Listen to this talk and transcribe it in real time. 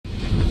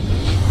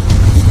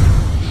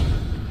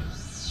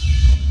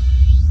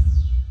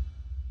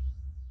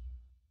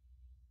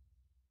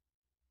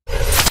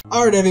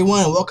Alright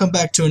everyone, and welcome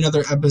back to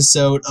another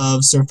episode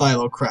of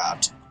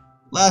SurvivalCraft.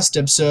 Last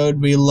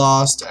episode we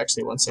lost,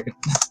 actually one second.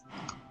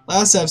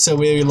 Last episode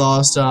we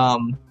lost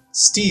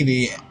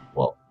Stevie,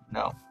 well,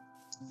 no.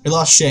 We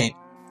lost Shane.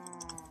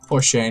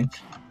 Poor Shane.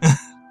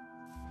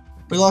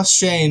 We lost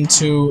Shane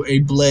to a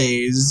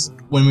blaze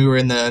when we were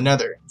in the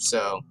nether,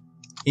 so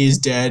he's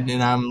dead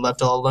and I'm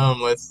left all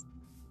alone with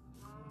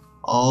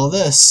all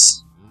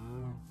this.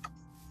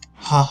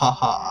 Ha ha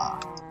ha.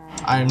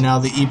 I am now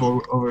the evil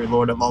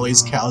overlord of all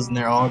these cows and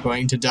they're all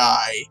going to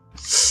die.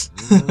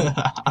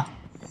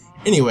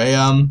 Anyway,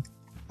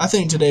 I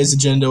think today's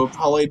agenda will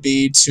probably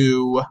be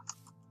to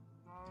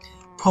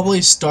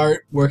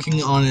start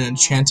working on an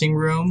enchanting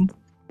room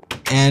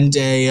and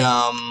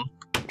a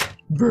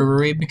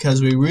brewery,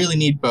 because we really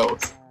need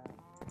both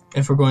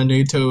if we're going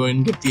to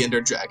get the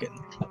Ender Dragon.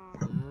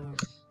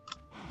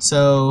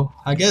 So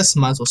I guess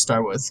might as well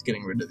start with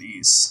getting rid of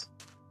these.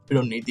 We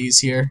don't need these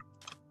here.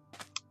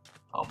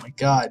 Oh my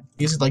god,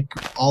 these are like,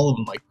 all of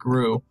them like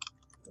grew.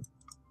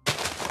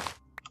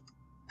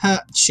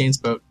 Ha, Shane's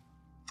boat.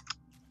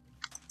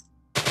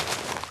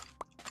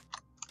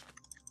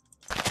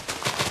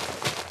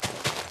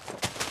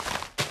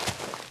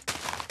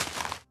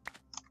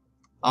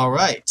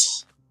 Alright.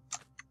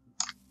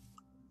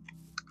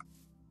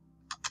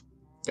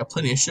 Got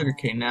plenty of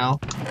sugarcane now.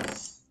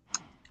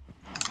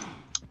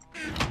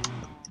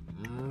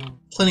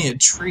 Plenty of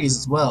trees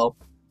as well.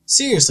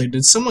 Seriously,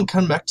 did someone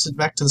come back to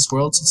this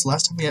world since the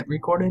last time we had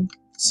recorded?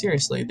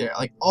 Seriously, they're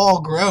like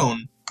all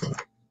grown.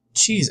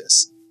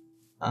 Jesus.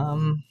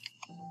 Tell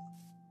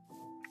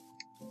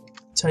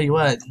you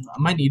what, I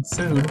might need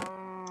food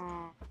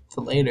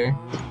for later,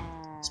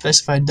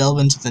 especially if I delve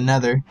into the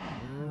nether,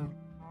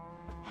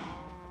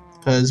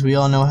 because we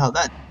all know how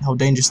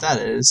dangerous that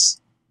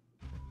is.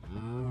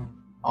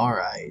 All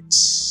right.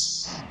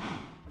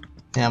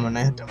 Yeah, I'm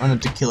gonna have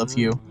to kill a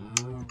few.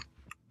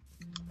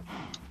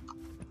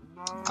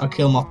 I'll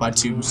kill them off by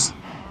twos.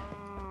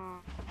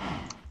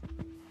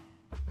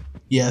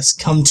 Yes,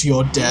 come to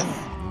your death.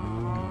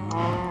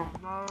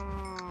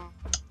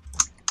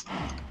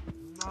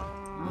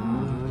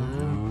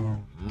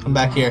 Come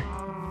back here.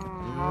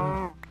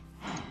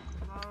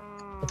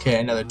 Okay,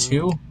 another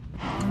two.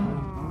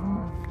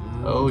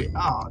 Oh, yeah.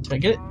 Oh, did I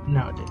get it?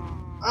 No, I didn't.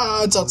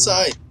 Ah, it's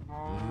outside.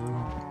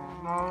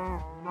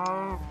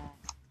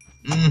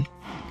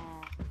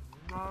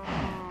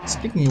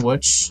 Speaking of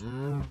which,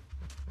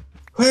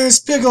 where's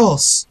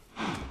Pickles?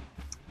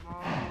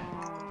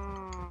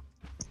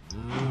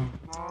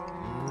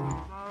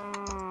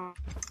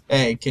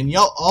 Hey, can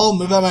y'all all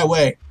move out of my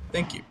way?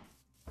 Thank you.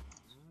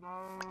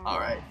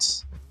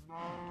 Alright.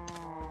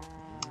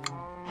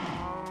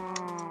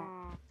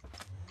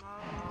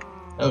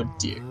 Oh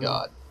dear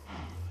God.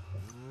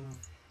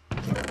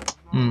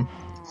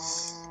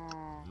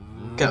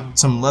 Got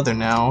some leather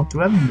now.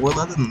 Do I have more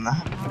leather than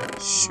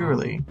that?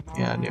 Surely.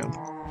 Yeah, I do.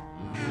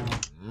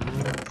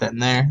 Put that in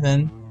there,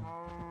 then.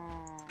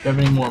 Do you have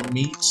any more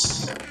meat?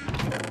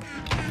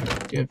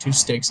 Do you have 2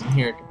 steaks in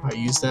here? I could probably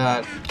use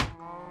that.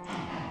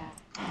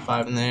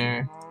 5 in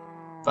there.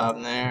 5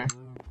 in there.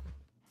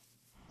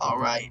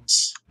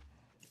 Alright.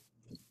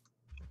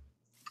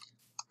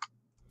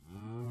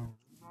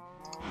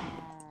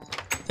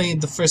 I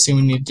think the first thing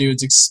we need to do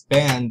is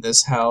expand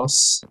this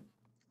house.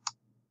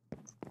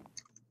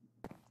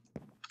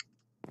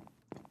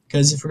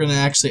 Because if we're going to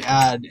actually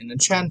add an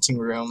enchanting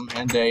room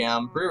and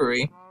a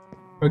brewery,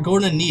 we're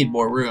going to need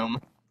more room.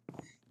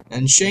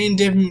 And Shane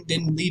didn't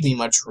leave me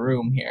much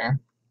room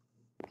here.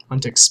 I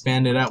want to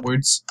expand it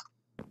outwards.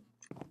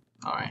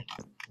 Alright,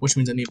 which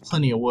means I need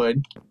plenty of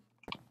wood.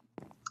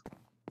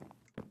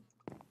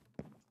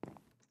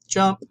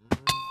 Jump!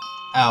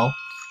 Ow.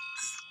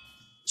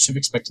 Should have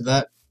expected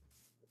that.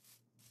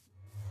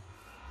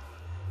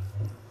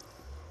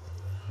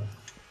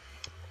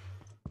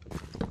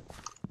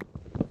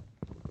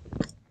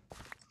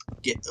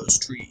 Get those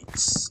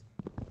trees.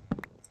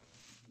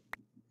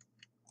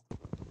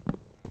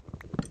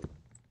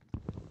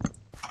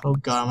 Oh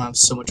god, I'm gonna have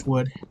so much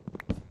wood.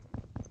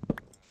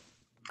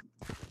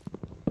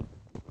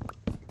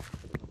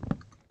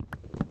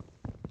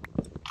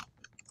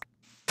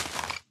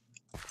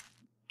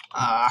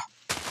 Ah.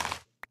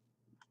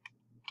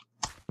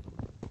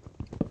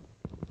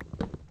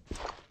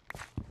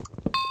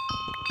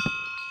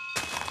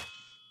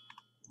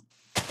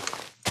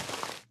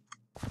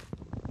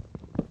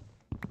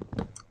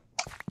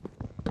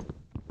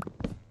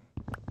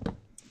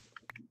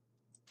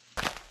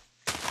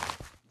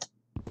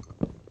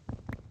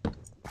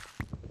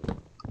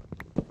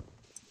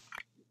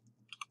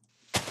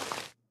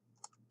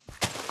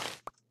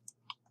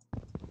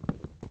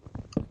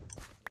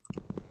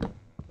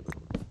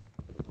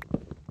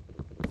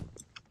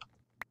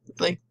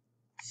 Like,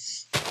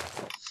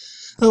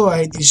 oh, I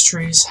hate these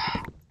trees.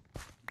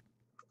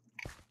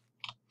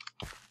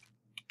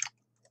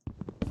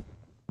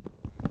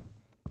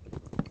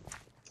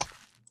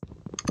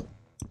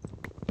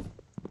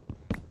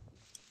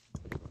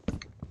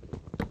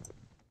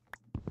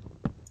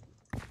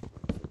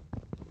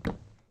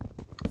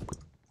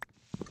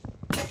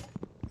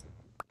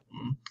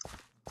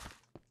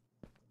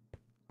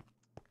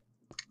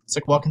 It's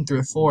like walking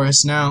through a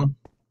forest now.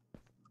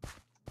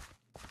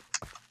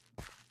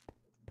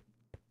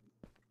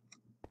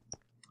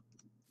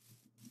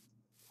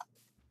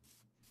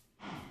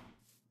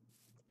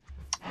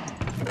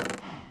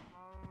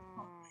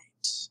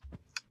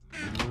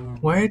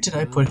 Where did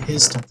I put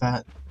his stuff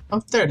at?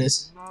 Oh, there it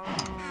is.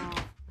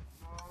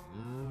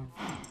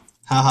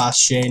 Haha,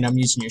 Shane, I'm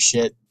using your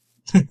shit.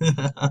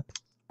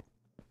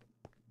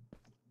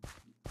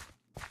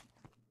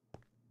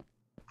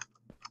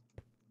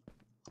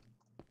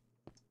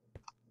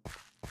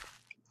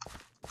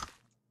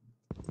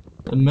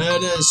 The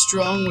murder is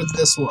strong with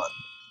this one.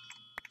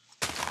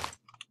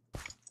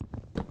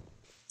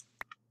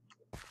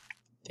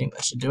 Think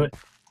that should do it.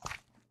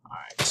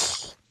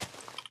 Alright.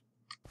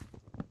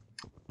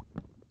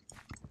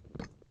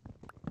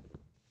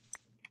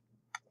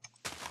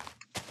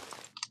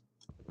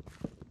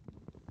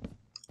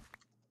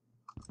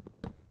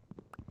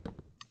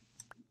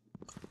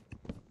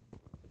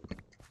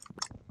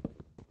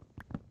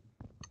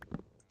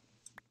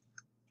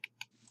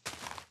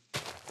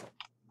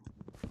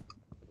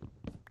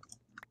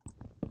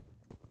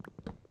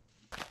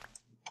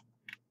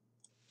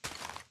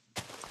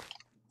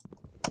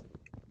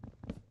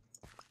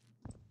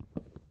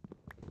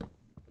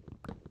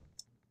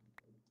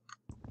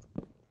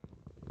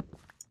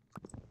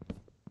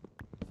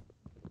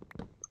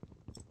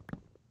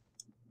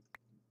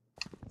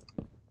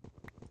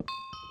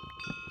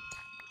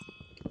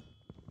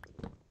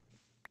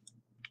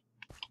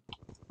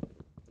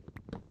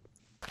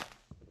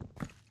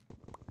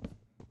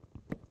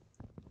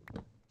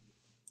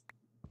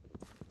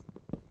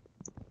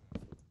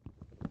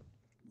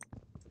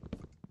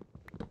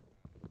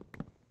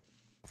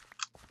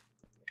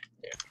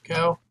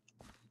 Go.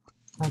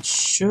 That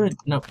should.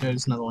 Nope,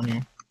 there's another one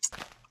here.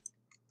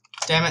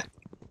 Damn it.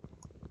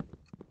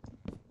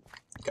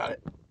 Got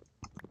it.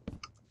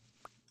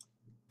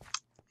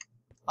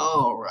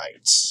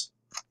 Alright.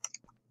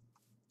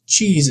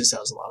 Jesus, that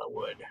was a lot of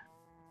wood.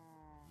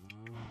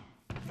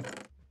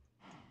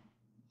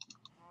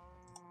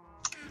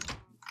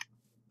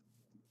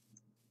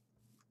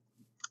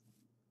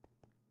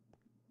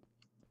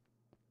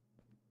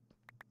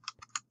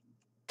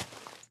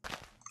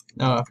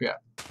 No, I forgot.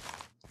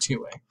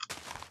 Two-way.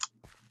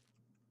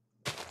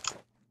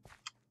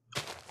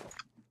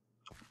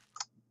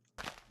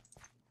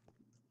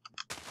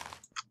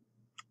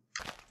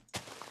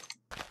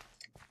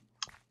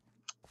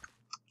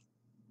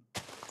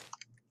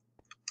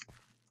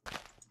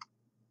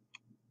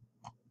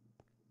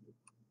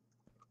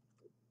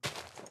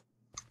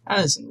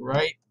 That isn't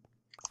right.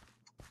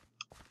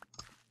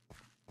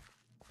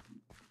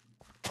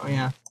 Oh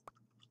yeah.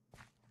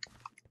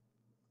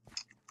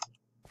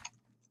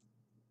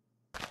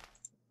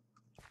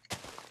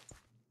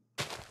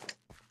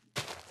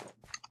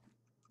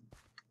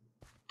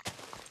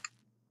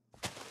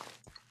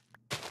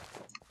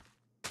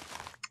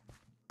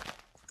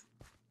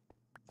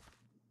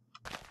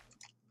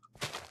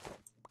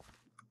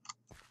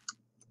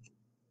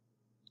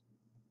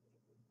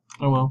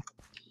 Oh well.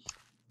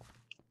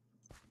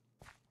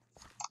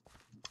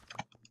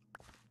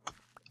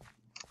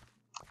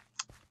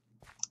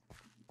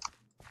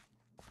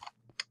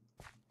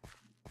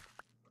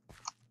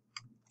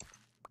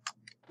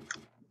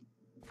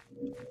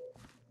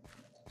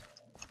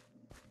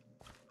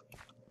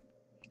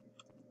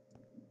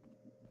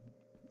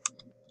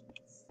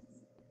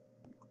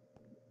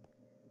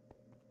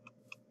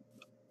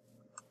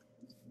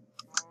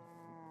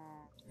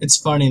 It's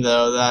funny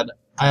though that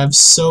I have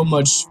so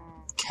much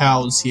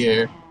cows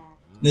here.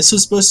 This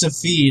was supposed to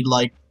feed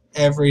like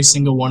every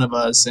single one of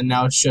us, and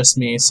now it's just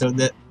me, so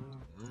that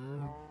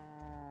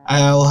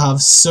I'll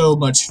have so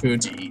much food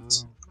to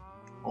eat.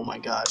 Oh my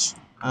gosh.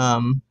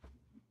 That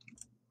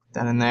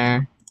in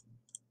there.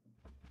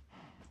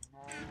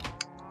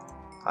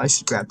 I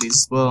should grab these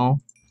as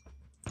well.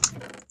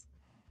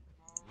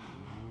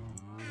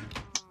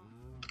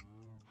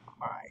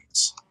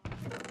 Alright.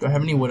 Do I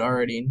have any wood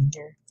already in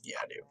here? Yeah,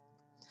 I do.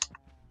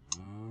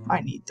 I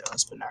need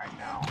those, but not right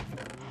now.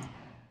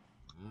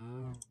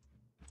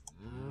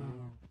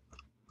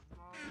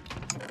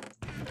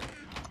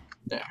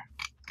 There.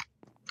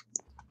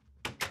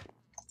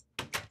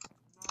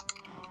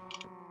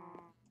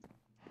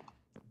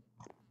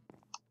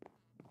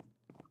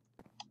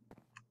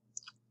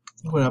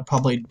 I think what I'll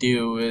probably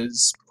do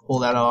is pull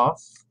that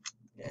off,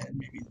 and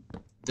maybe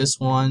this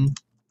one,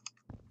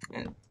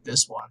 and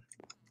this one.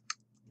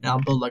 And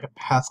I'll build like a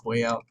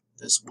pathway out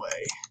this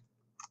way.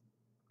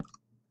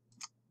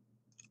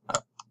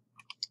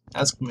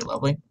 That's gonna be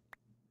lovely.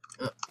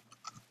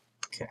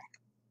 Okay.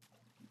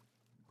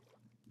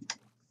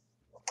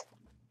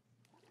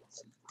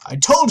 I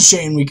told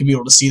Shane we could be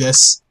able to see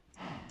this.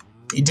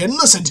 He didn't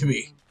listen to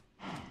me.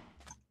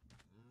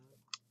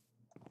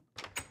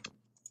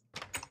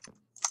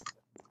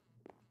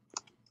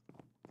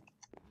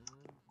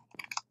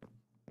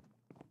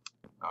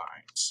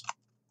 Alright.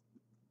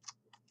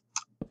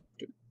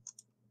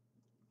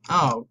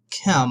 Oh,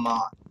 come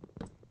on.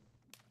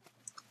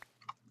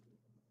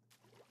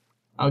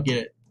 I'll get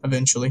it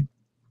eventually.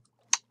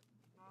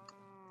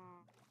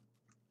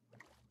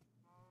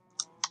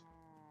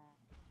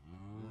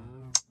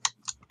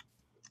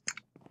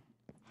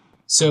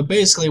 So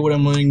basically what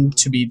I'm going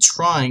to be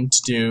trying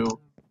to do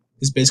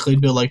is basically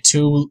build like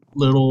two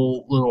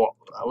little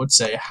I would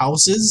say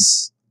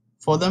houses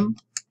for them.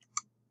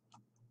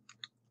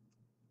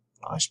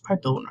 Oh, I should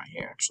probably build one right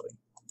here actually.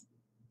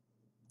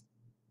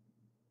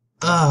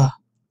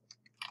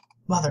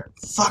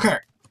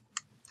 Motherfucker!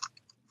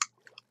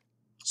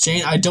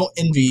 Shane, I don't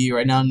envy you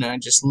right now, and I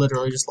just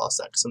literally just lost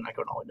that because I'm not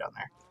going all the way down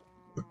there.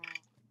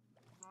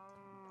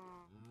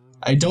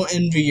 I don't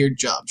envy your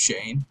job,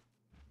 Shane.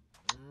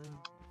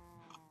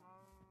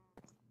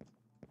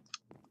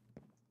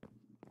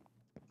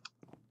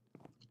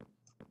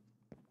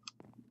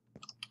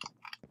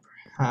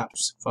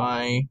 Perhaps if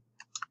I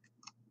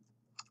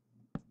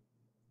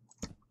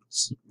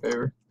see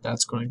where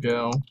that's going to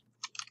go.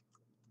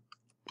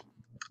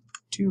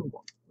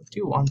 I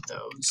do want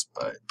those,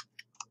 but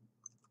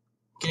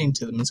getting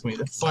to them is going to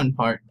be the fun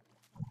part.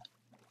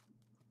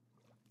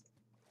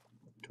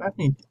 Do I have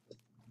any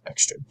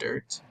extra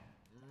dirt?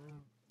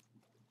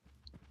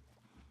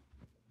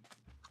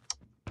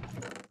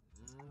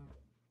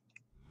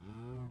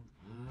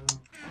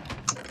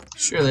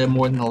 Sure, they have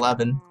more than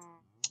 11.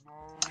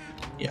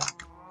 Yeah.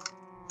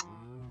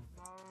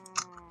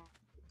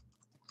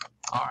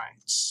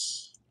 Alright.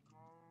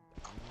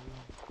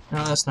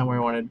 No, that's not where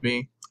I wanted to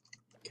be.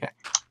 Okay.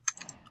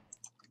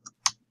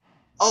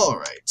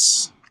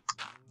 Alright.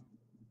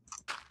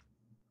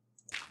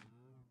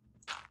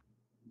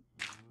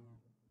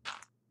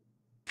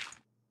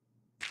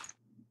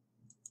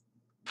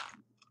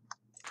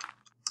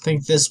 I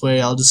think this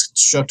way I'll just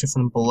construct it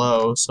from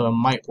below, so it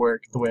might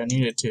work the way I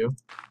need it to.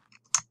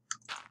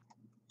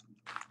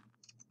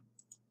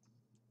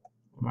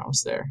 I'm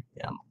almost there.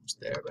 Yeah, I'm almost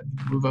there, but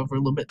move over a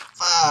little bit.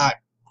 Fuck!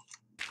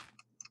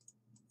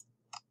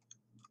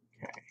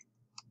 Okay.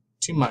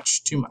 Too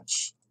much, too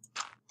much.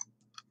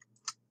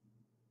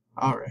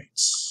 Alright.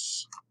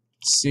 Let's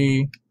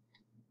see.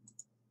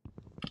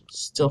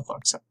 Still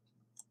fucks up.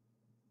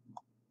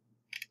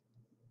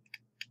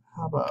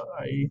 How about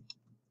I...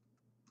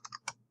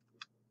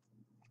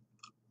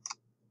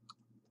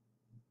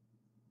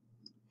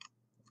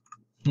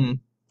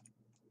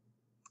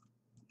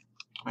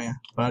 Oh yeah,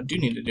 what I do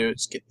need to do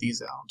is get these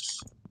out.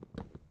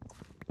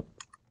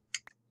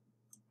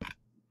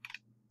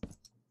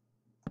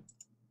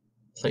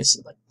 Place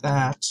it like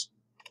that.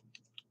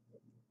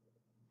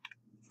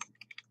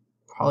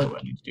 Probably what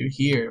I need to do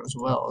here as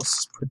well is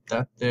just put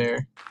that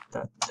there,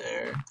 that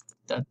there,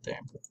 that there,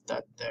 and put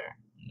that there.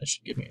 And that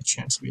should give me a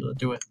chance to be able to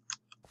do it.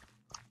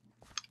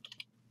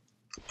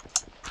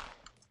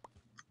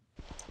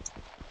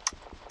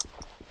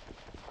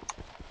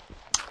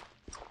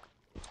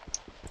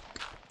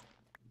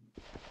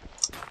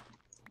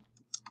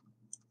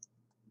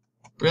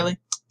 Really?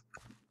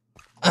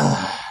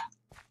 Ugh.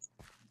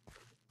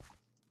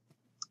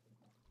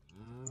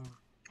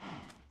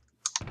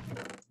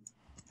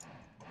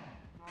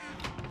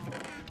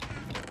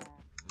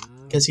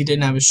 Guess he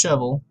didn't have a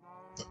shovel.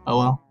 Oh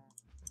well.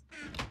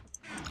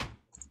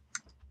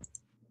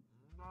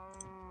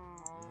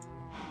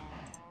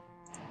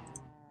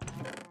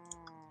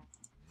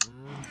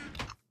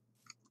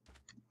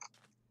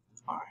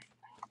 Alright.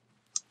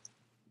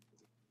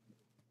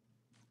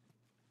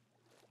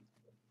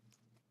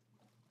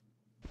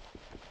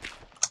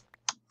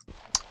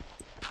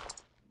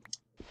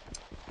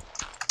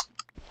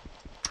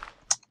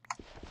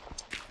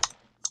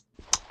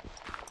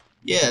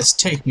 Yes,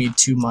 take me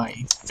to my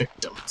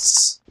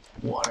victims.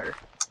 Water.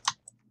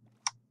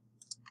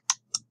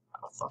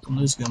 Oh fuck, I'm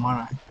losing them,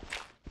 aren't I?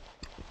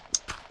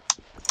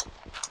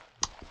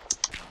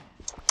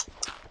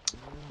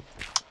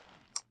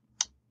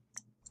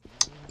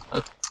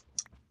 Okay.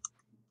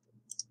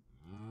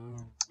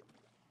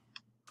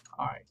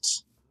 Alright.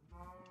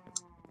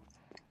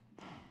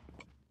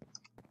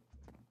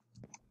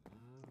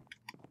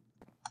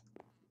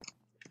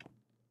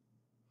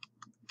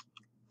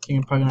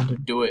 I'm probably gonna have to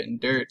do it in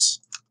dirt.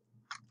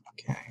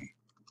 Okay.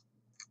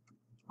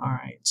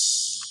 Alright.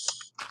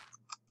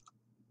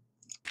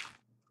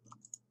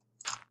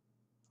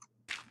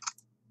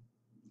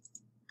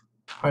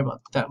 Probably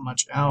about that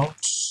much out.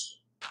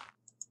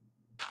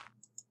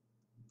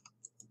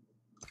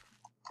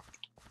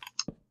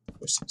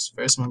 First things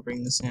first, I'm gonna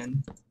bring this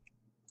in.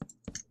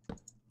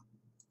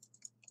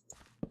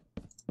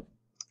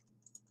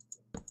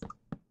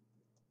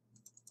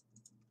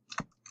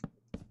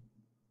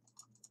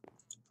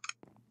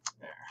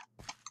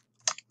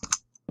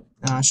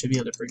 Now I should be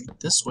able to bring it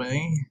this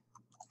way.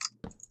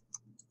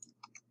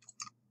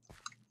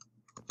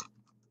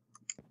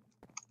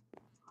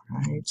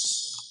 Right.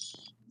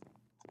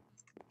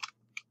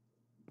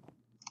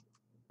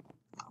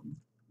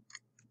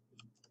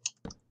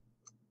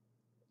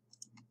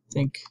 I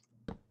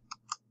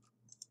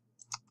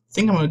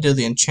think I'm gonna do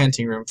the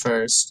enchanting room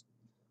first.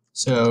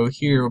 So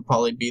here will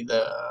probably be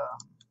the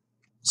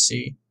let's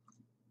see.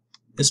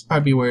 This will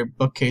probably be where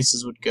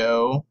bookcases would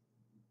go.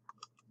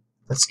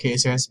 If that's the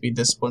case, there has to be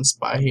this one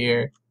spot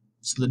here.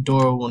 So the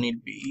door will need to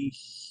be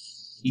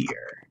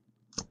here.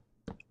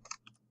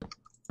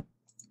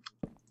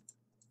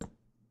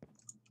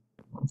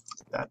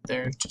 that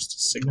there just to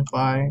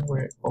signify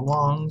where it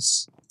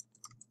belongs.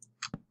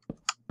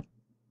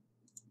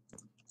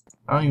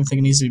 I don't even think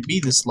it needs to be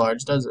this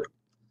large, does it?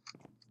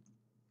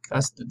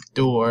 That's the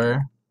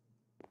door.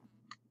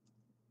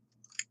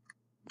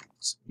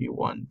 This would be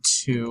 1,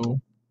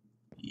 2.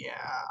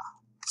 Yeah,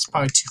 it's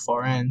probably too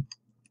far in.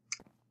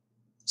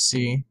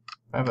 See,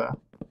 I have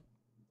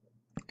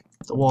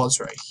the wall's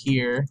right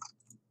here.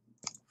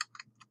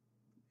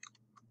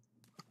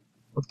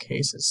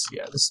 Bookcases,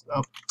 yeah, this,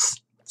 oh,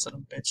 son of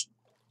a bitch.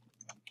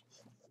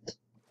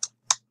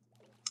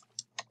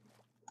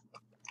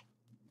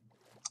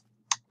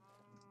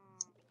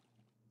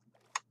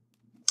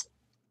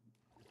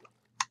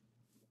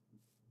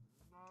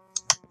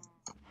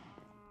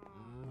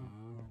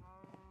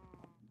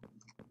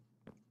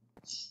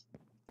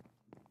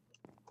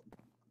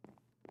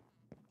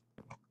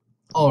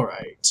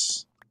 Alright,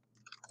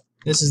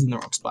 this is in the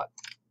wrong spot,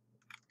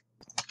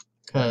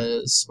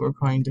 because we're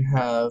going to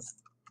have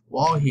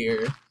wall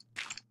here,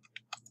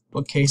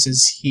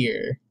 bookcases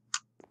here,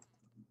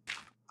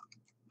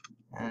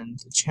 and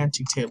the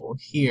enchanting table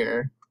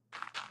here.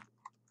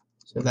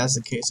 So if that's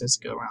the case, let's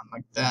go around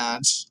like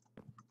that,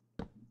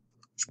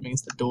 which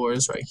means the door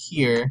is right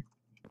here.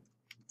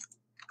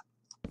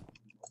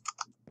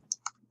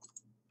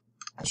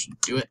 That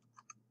should do it.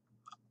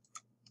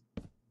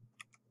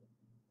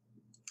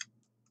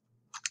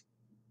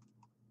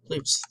 I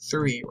believe it's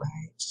 3,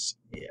 right?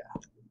 Yeah.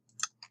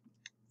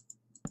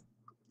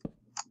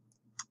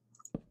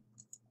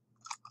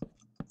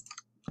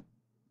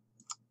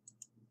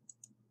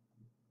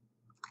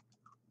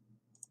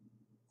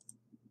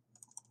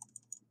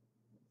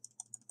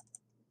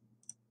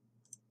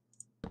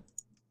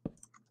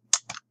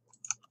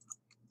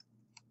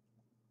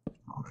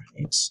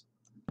 Alright.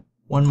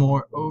 One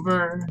more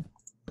over,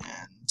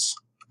 and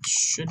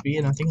should be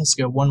it. I think let's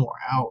go one more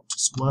out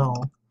as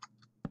well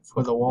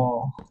for the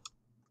wall.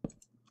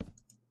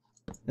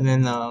 And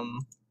then I'm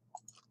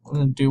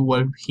gonna do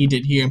what he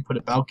did here and put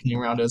a balcony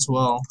around it as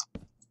well.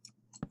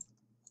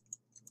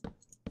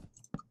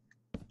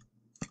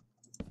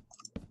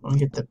 I'm gonna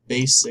get the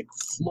basic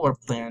floor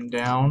plan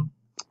down.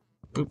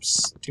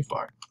 Oops, too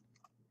far.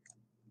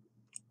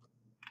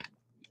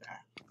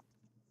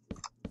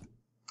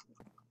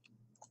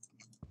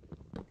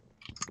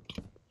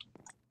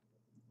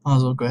 Might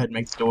as well go ahead and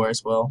make the door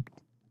as well.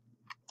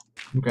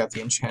 And grab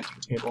the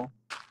enchanting table.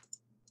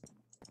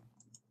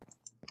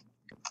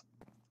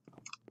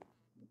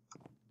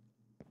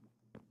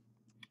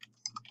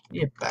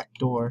 Yeah, back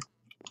door.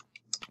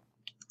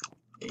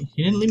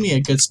 He didn't leave me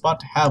a good spot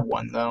to have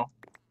one, though.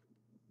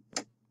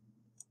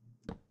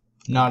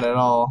 Not at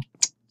all.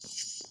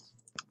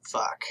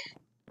 Fuck.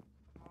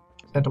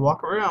 Had to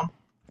walk around.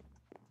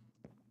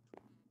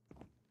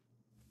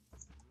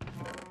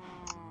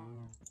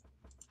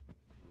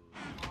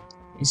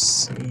 Let me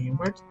see.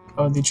 Where?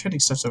 Oh, the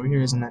enchanting stuff's over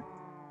here, isn't it?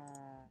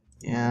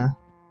 Yeah.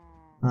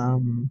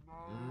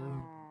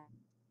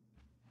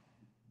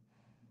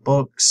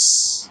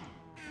 Books.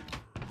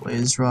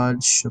 Blaze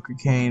rod,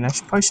 sugarcane. I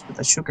should probably put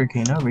that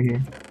sugarcane over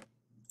here.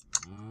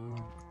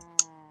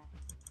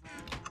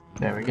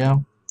 There we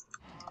go.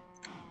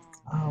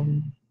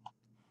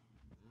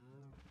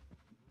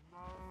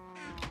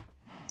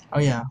 Oh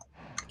yeah.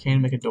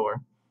 Can't make a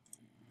door.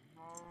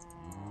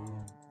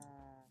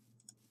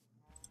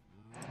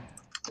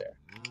 There.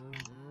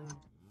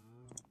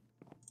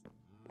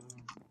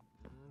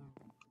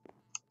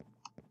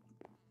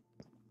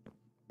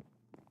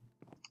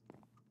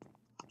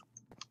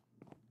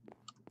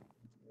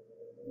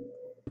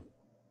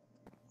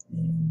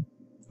 And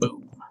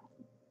boom.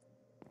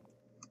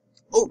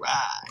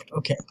 Alright,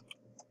 okay.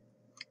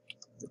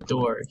 The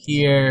door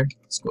here.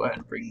 Let's go ahead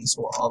and bring this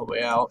wall all the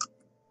way out.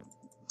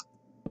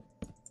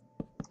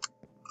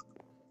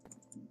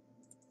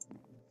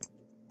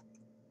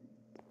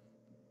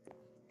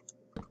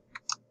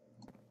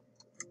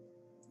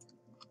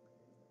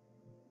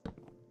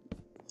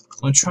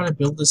 I'm gonna try to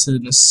build this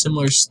in a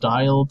similar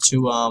style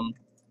to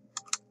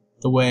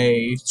the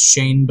way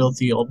Shane built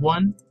the old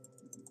one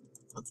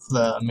for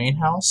the main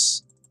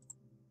house,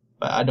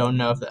 but I don't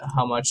know if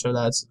how much of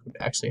that's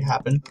actually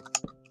happened.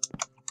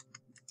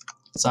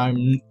 So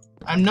I'm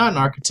not an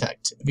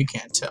architect, if you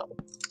can't tell.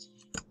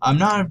 I'm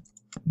not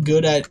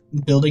good at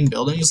building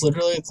buildings.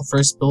 Literally, the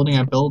first building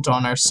I built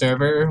on our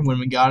server when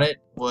we got it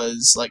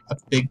was like a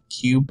big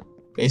cube,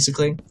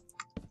 basically.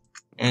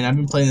 And I've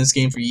been playing this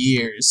game for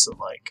years, so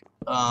like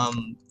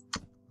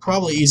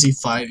probably easy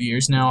 5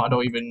 years now. I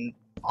don't even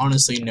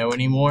honestly know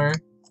anymore.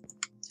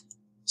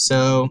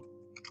 So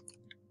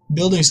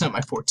building's not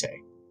my forte.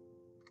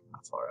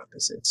 How far up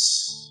is it?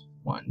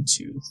 1,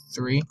 2,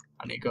 3.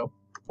 I need to go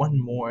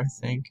one more, I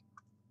think.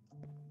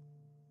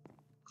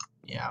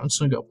 Yeah, I'm just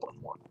gonna go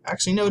one more.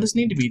 Actually, no, it doesn't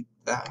need to be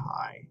that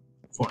high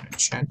for an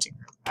enchanting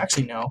room.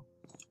 Actually, no.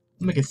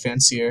 I'll make it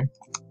fancier.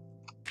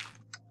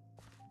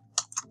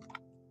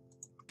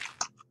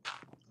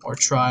 Or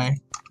try.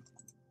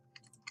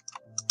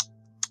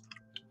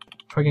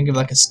 Probably gonna give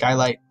like a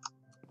skylight.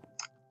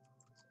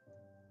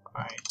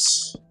 Alright,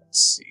 let's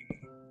see.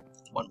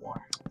 One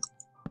more.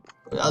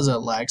 That was a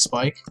lag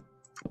spike.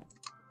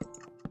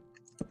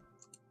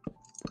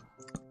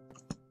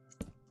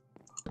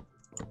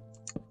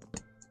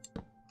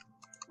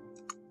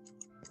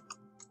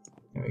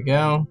 There we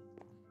go.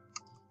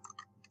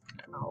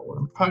 Now, what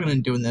I'm probably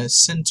going to do in the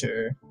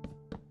center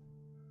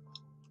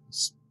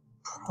is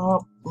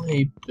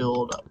probably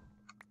build up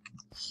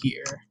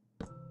here.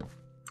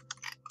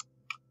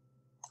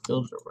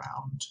 Build it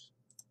around.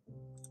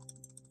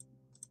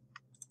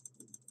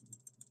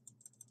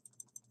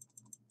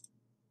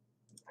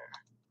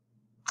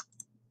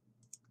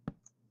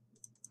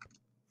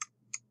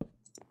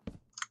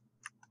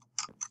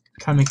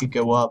 Kind of make it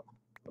go up.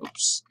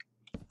 Oops.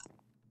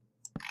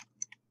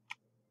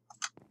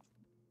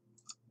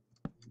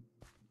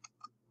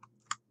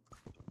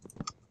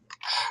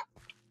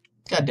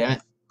 God damn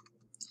it.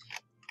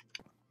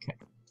 Okay.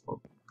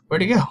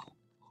 Where'd he go?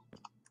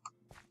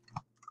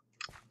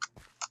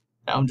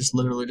 That one just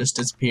literally just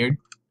disappeared.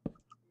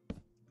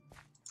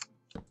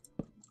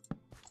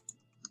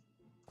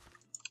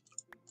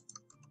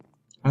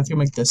 I think I'll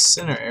make the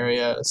center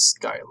area a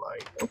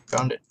skylight. Oh,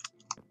 found it.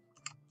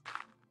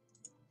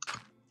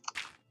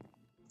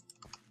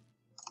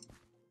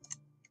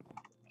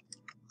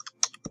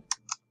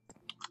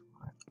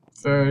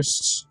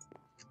 First,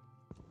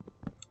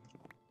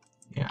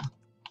 yeah,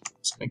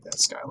 let's make that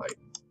skylight.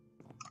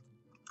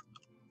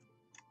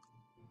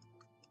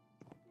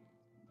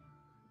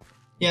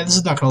 Yeah, this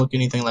is not gonna look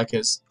anything like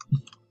his.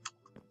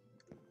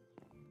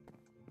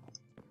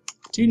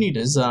 Do need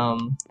his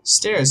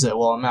stairs though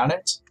while I'm at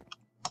it.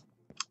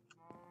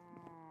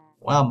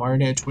 Wow, I'm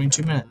already at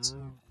 22 minutes.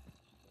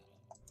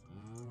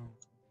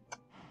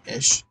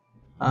 Ish.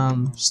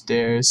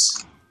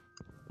 Stairs.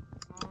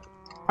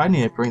 I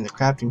need to bring the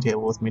crafting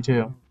table with me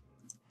too.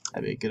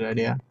 That'd be a good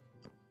idea.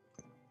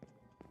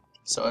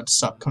 So I'd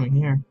stop coming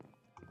here.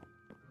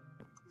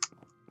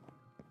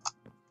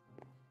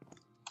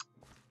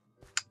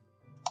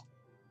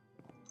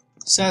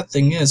 Sad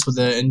thing is, with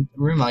a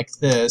room like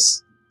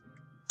this,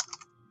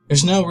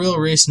 there's no real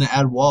reason to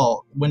add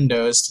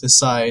windows to the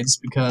sides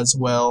because,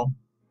 well,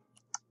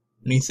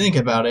 when you think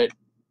about it,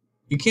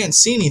 you can't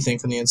see anything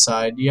from the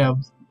inside. You have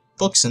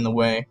books in the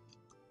way.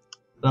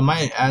 But I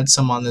might add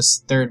some on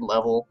this third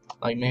level,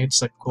 like maybe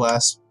just like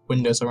glass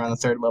windows around the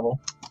third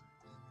level.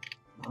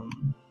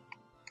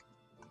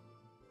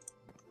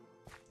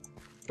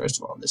 First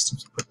of all, this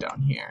needs to be put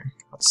down here,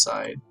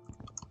 outside.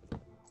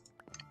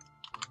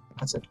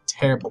 That's a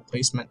terrible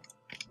placement.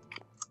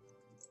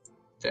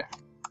 There.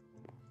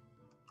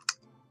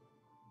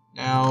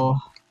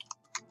 Now,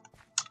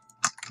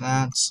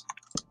 that.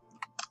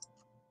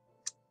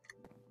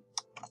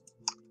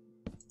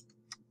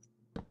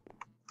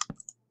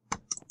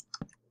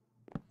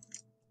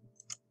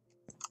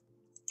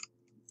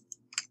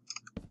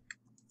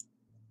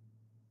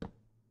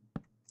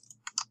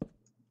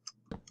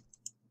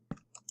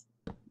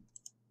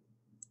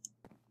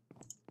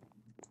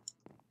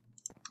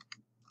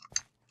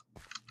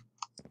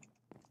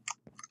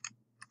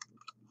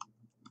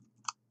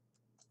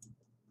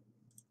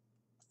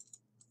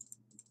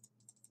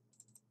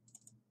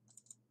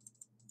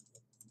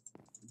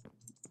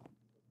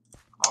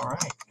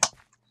 Alright.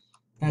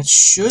 That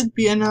should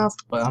be enough,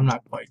 but I'm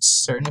not quite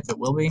certain if it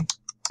will be.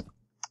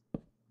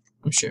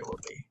 I'm sure it will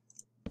be.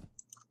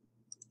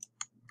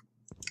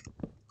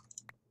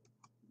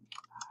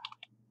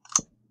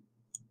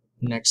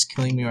 Next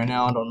killing me right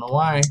now, I don't know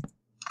why.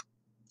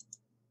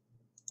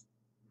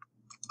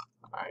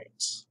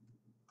 Alright.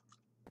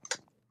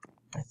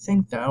 I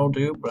think that'll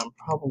do, but I'm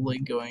probably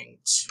going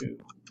to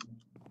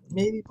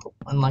maybe put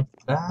one like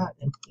that.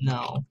 And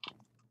no.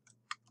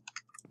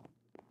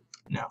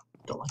 No,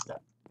 don't like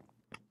that.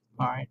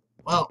 Alright.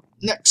 Well,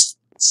 next,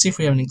 let's see if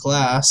we have any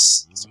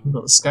glass. So we can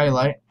build a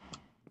skylight.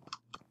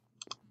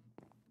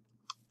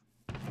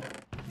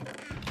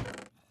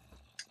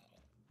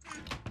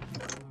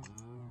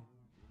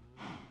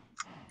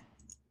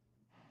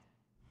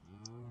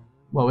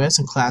 Well, we have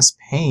some glass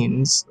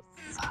panes.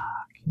 Fuck.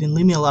 He didn't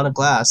leave me a lot of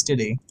glass, did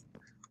he?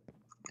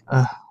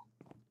 Ugh.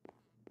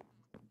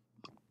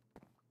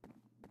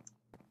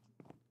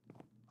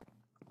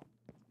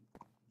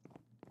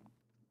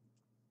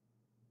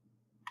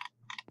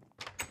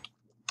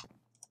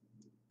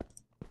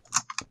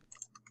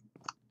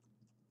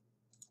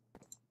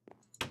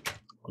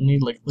 I'll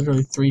need like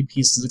literally 3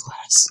 pieces of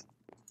glass.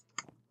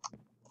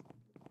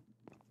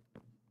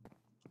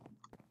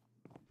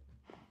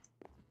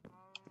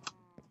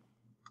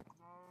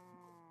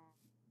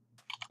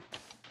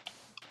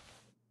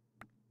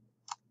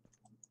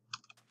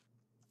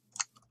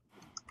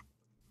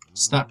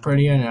 It's not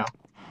pretty, I know.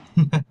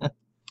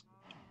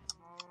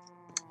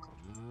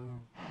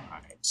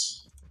 Alright.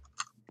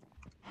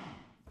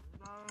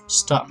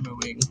 Stop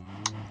moving.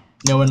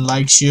 No one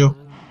likes you.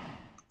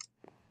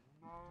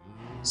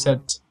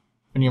 Except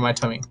when you're my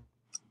tummy.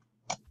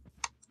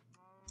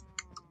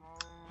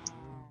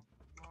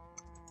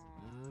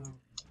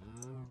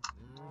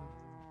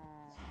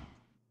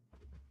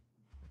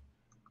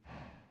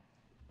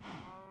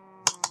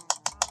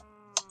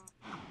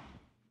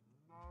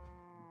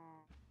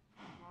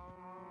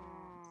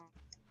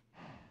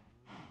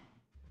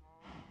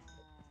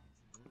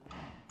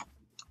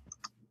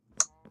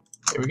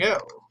 we go.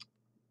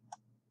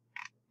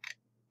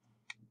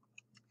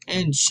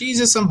 And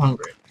Jesus, I'm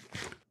hungry.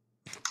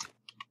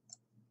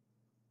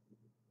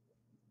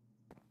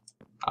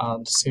 I'll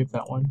just save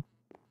that one.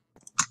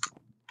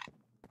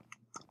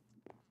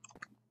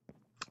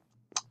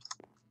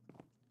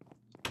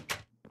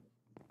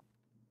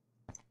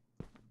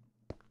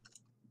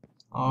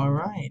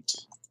 Alright.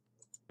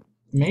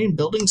 Main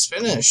building's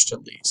finished,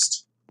 at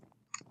least.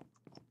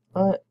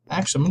 But,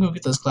 actually, I'm gonna go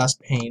get those glass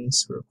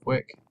panes real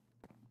quick.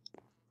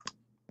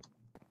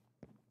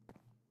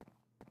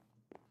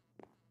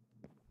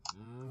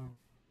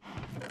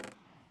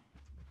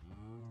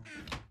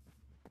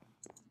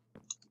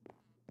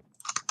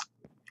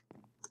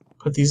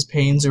 Put these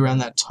panes around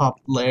that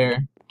top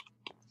layer.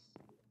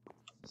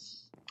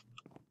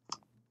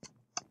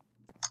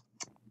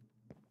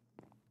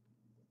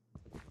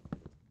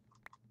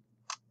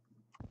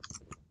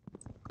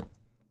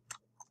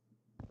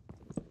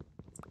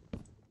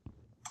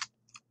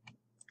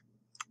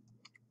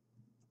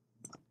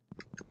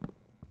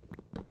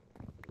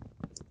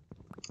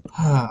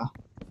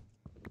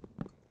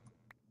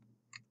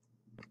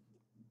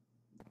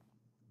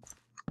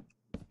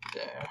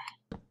 There.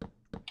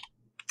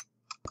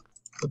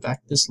 Put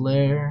back this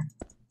layer.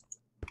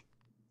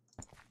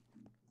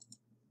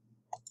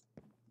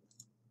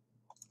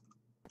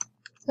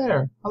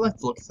 There. I like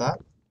the look of that.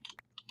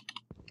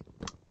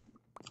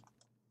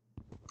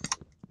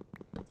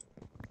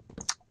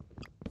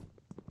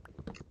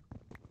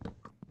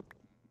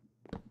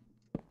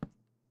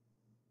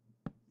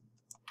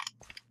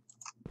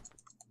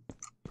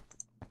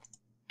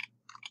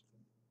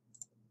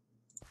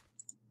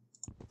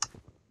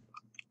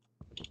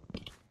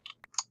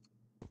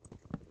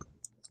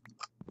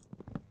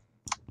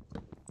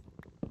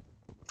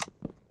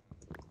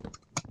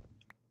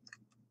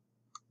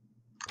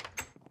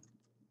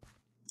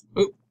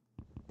 Oop.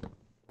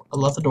 I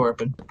left the door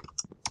open.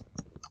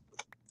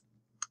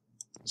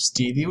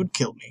 Stevie would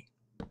kill me.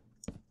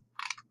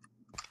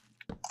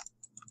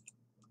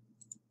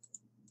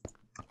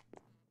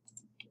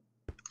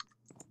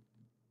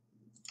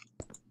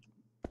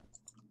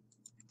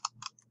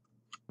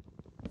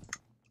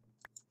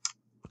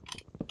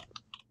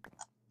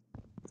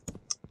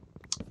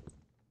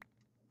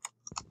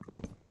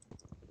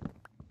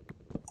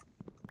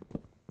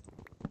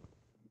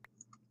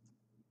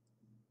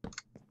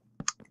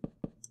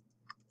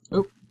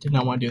 Oh, did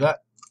not want to do that.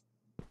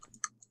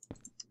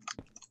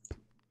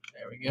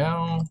 There we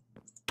go.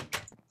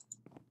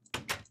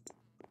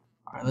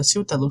 Alright, let's see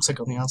what that looks like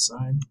on the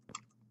outside.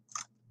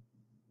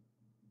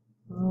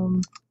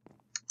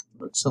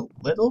 Looks a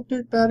little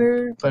bit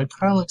better, but it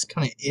kind of looks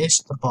kind of ish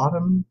at the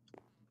bottom.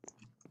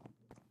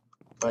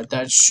 But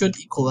that should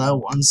equal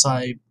out once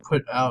I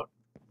put out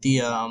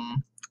the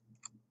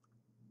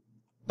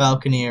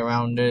balcony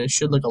around it. It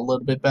should look a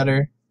little bit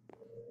better.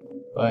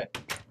 But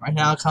right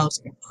now it kind of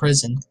looks like a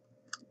prison.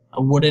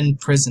 A wooden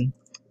prison.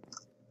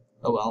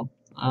 Oh well.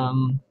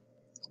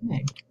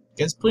 Hey,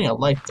 gets plenty of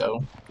light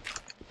though.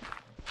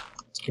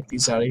 Let's get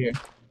these out of here.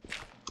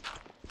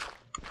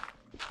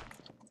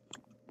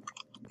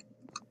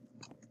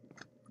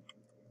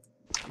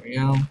 There we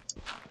go.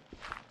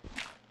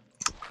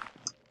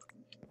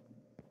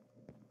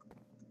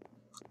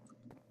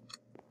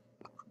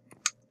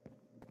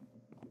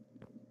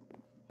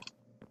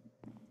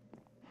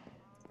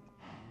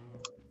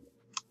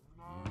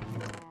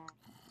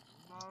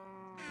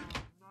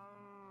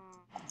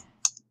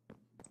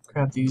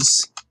 Grab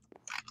these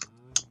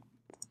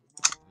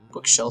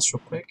bookshelves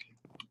real quick.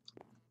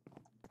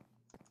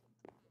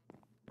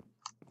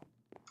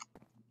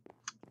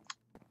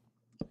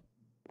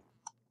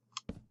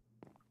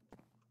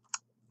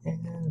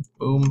 And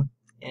boom,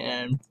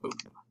 and boom.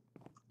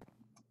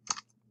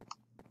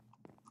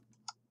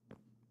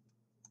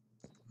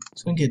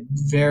 It's going to get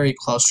very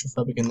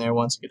claustrophobic in there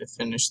once I get it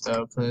finished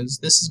though, because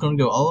this is going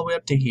to go all the way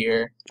up to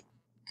here,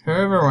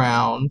 curve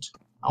around.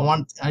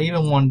 I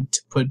even want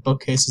to put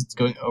bookcases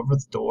going over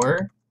the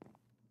door,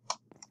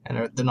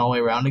 and then all the way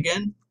around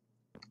again.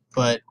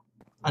 But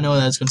I know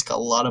that's going to take a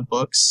lot of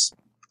books.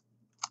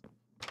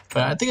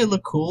 But I think it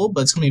look cool,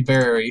 but it's going to be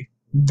very,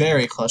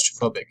 very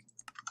claustrophobic.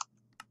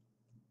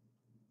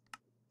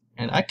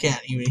 And I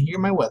can't even hear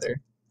my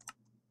weather.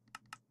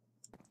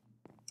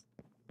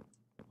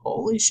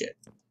 Holy shit.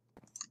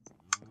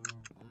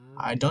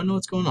 I don't know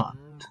what's going on.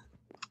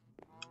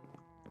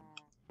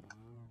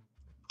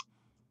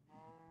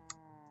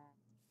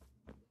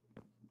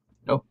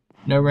 Nope,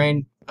 no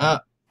rain.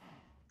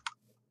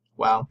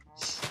 Wow.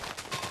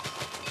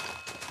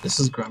 This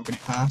is growing pretty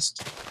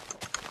fast.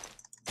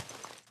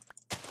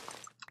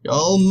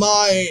 All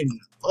mine!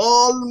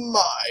 All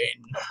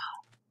mine!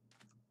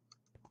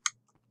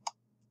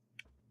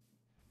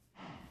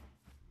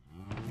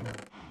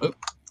 Oh.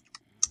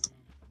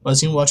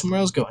 Wasn't even watching where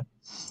I was going.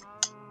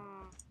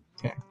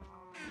 Okay.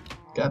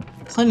 Got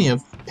plenty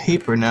of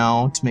paper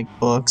now to make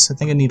books. I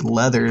think I need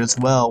leather as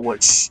well,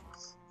 which...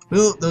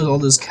 Well, all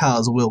those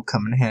cows will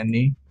come in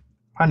handy.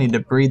 Probably need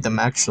to breed them,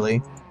 actually.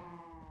 Go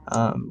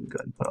ahead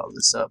and put all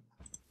this up.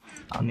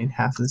 I'll need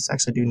half of this.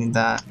 Actually, I do need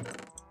that.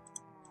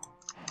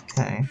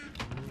 Okay.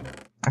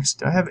 Actually,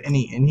 do I have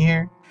any in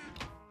here?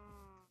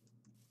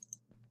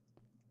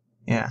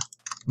 Yeah.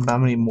 But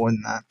I'm gonna need more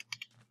than that.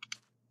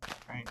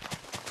 Right.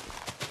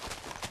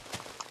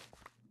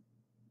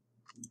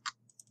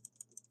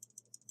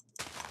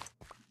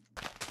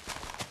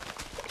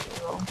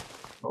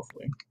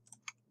 Hopefully.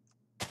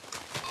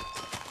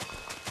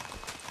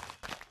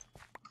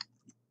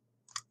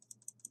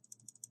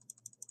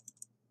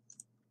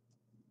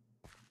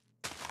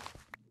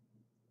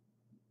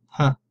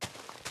 Huh.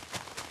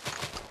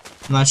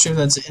 I'm not sure if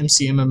that's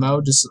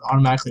MCMMO just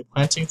automatically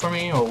planting for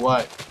me or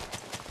what.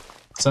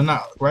 So I'm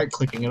not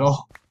right-clicking at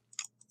all.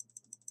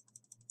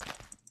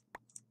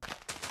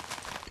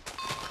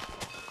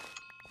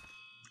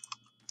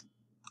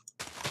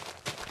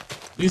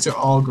 These are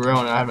all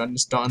grown. I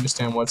just don't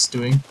understand what's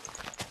doing.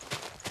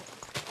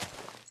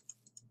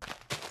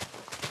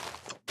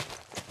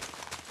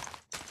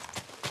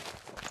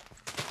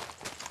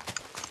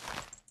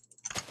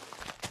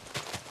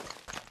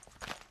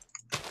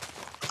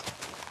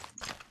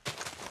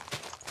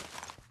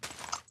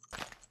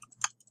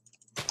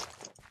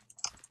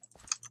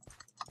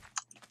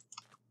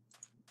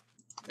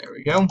 There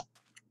we go.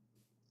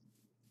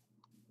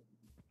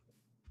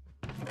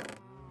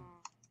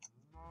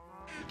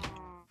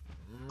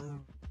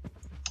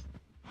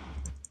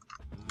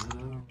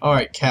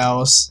 Alright,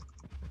 cows.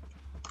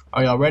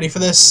 Are y'all ready for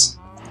this?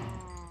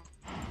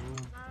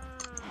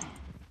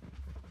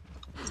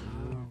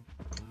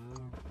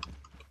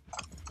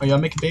 Are y'all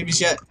making babies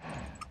yet?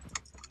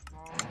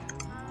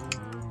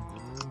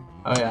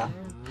 Oh yeah.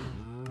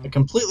 I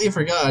completely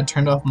forgot I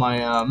turned off my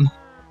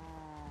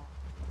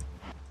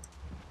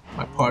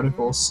my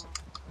particles.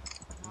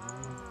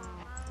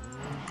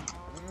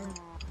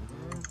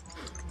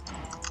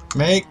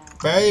 Make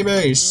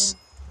babies.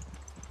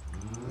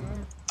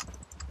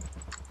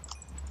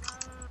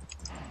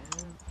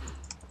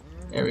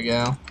 There we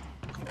go.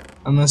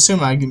 I'm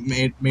assuming I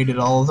made it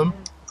all of them.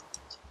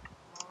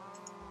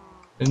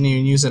 Didn't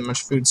even use that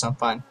much food, so I'm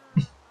fine.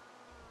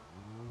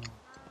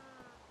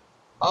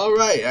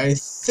 Alright, I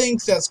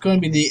think that's going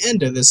to be the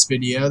end of this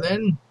video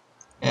then.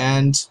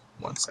 And,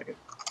 one second.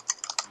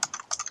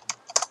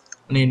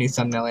 I need a new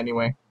thumbnail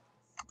anyway.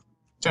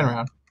 Turn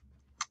around.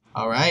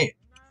 Alright.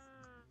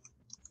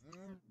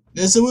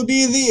 This will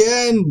be the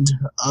end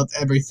of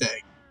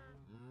everything.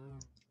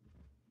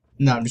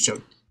 No, I'm just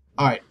joking.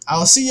 Alright,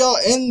 I'll see y'all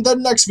in the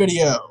next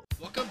video.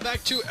 Welcome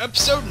back to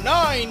episode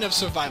 9 of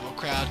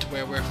SurvivalCraft,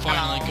 where we're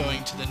finally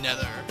going to the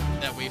nether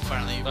that we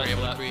finally were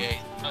able to create.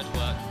 Nice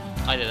work.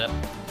 I did it.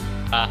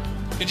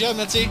 Good job,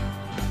 Mitzi.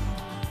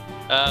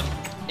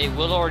 It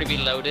will already be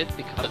loaded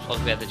because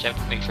we had the gem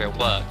to make sure it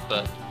worked,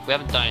 but we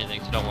haven't done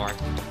anything, so don't worry.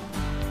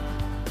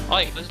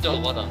 Alright, let's do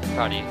it. Well done.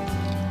 Proud of you.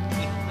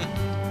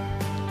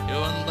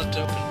 Your one left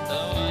open. So,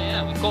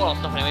 yeah, we've got our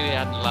stuff anyway we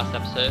had in the last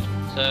episode,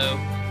 so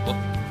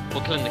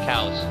we're killing the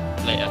cows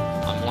later.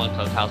 I'm going to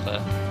kill the cows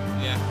later.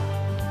 Yeah.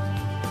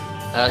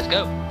 Let's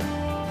go.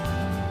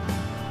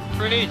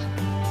 Trees.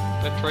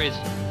 Good trees.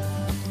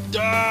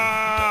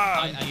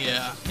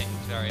 Yeah. Things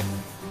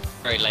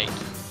very late.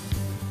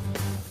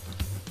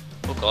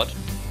 Oh god,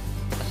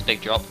 that's a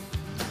big drop.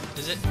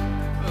 Is it?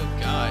 Oh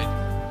god.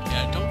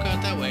 Yeah, don't go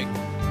out that way.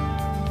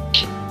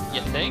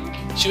 You think?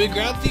 Should we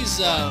grab these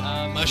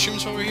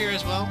mushrooms while we're here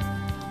as well?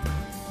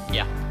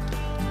 Yeah.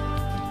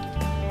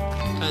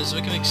 Because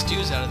we can make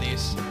stews out of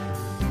these.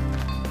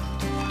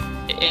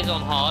 It is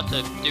on hard,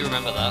 so do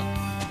remember that.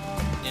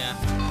 Yeah.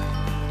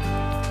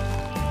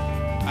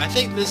 I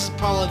think this is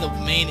probably the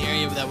main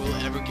area that will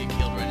ever get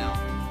killed right now.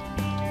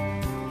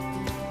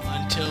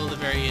 Until the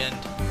very end.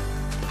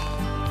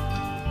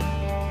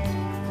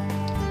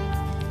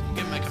 I'm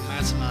getting like a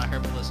massive amount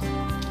of herbalism.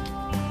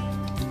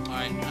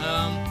 Alright,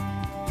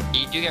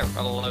 You do get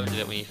a load of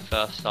it when you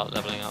first start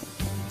leveling up.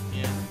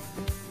 yeah.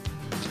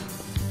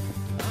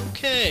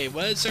 Okay,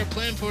 what is our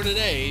plan for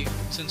today,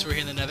 since we're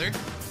here in the nether?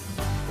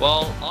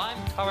 Well, I'm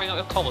covering up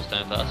your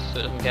cobblestone first, so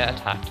it doesn't get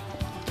attacked.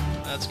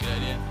 That's a good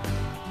idea.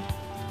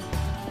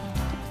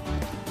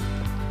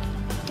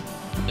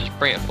 Just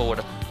bring it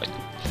forward like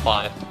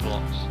 5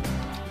 blocks.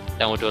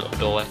 Then we'll do a little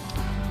doorway.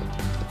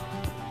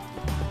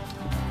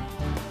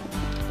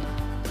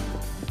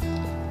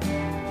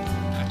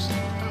 Actually,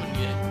 I probably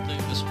need to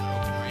leave this one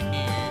open right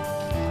here.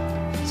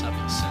 Let's have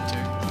it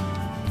center.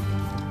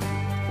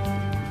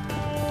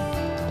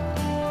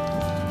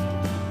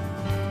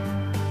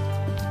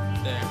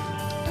 There.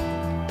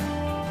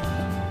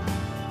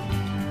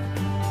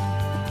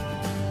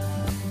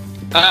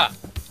 Ah!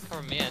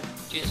 Cover me in.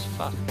 Jesus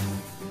fuck.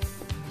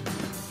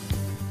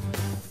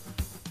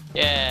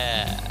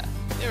 Yeah!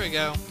 There we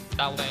go.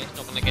 That way it's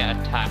not gonna get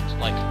attacked,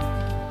 like,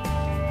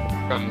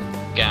 from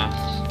gas.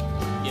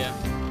 Yeah.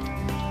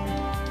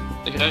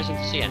 But you don't seem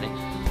to see any.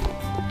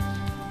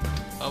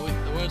 Oh,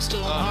 the world's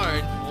still on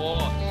hard.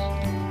 What?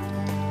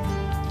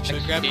 Should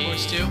we grab XP.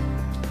 quartz too?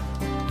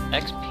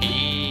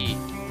 XP!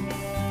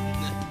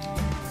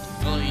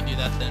 I'll let you do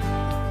that then. I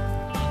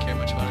don't care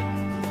much about it.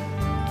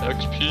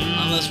 XP!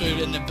 Unless we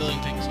end up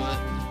building things with it.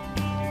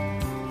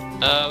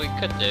 We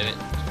could do it.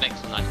 Just make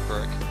some nice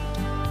brick.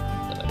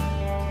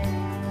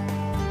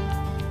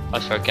 I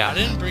saw a I gas.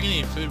 didn't bring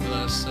any food with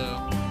us, so...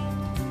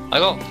 I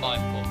got 5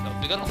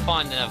 pork. We gotta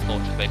find another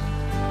fortress, basically.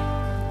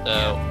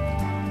 So,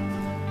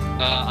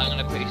 I'm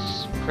gonna quickly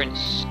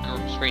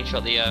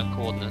screenshot the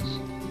coordinates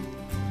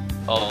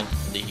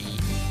of the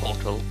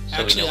portal. So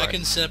Actually, we know I where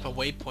can set up a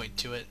waypoint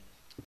to it.